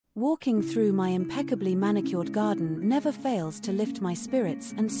Walking through my impeccably manicured garden never fails to lift my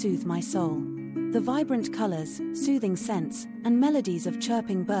spirits and soothe my soul. The vibrant colors, soothing scents, and melodies of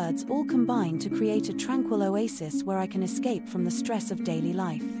chirping birds all combine to create a tranquil oasis where I can escape from the stress of daily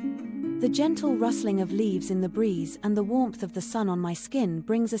life. The gentle rustling of leaves in the breeze and the warmth of the sun on my skin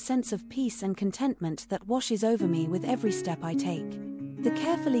brings a sense of peace and contentment that washes over me with every step I take. The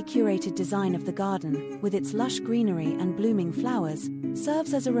carefully curated design of the garden, with its lush greenery and blooming flowers,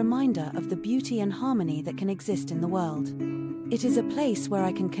 serves as a reminder of the beauty and harmony that can exist in the world. It is a place where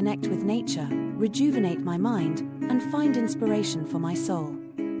I can connect with nature, rejuvenate my mind, and find inspiration for my soul.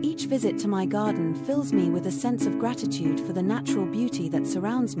 Each visit to my garden fills me with a sense of gratitude for the natural beauty that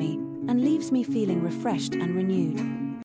surrounds me and leaves me feeling refreshed and renewed.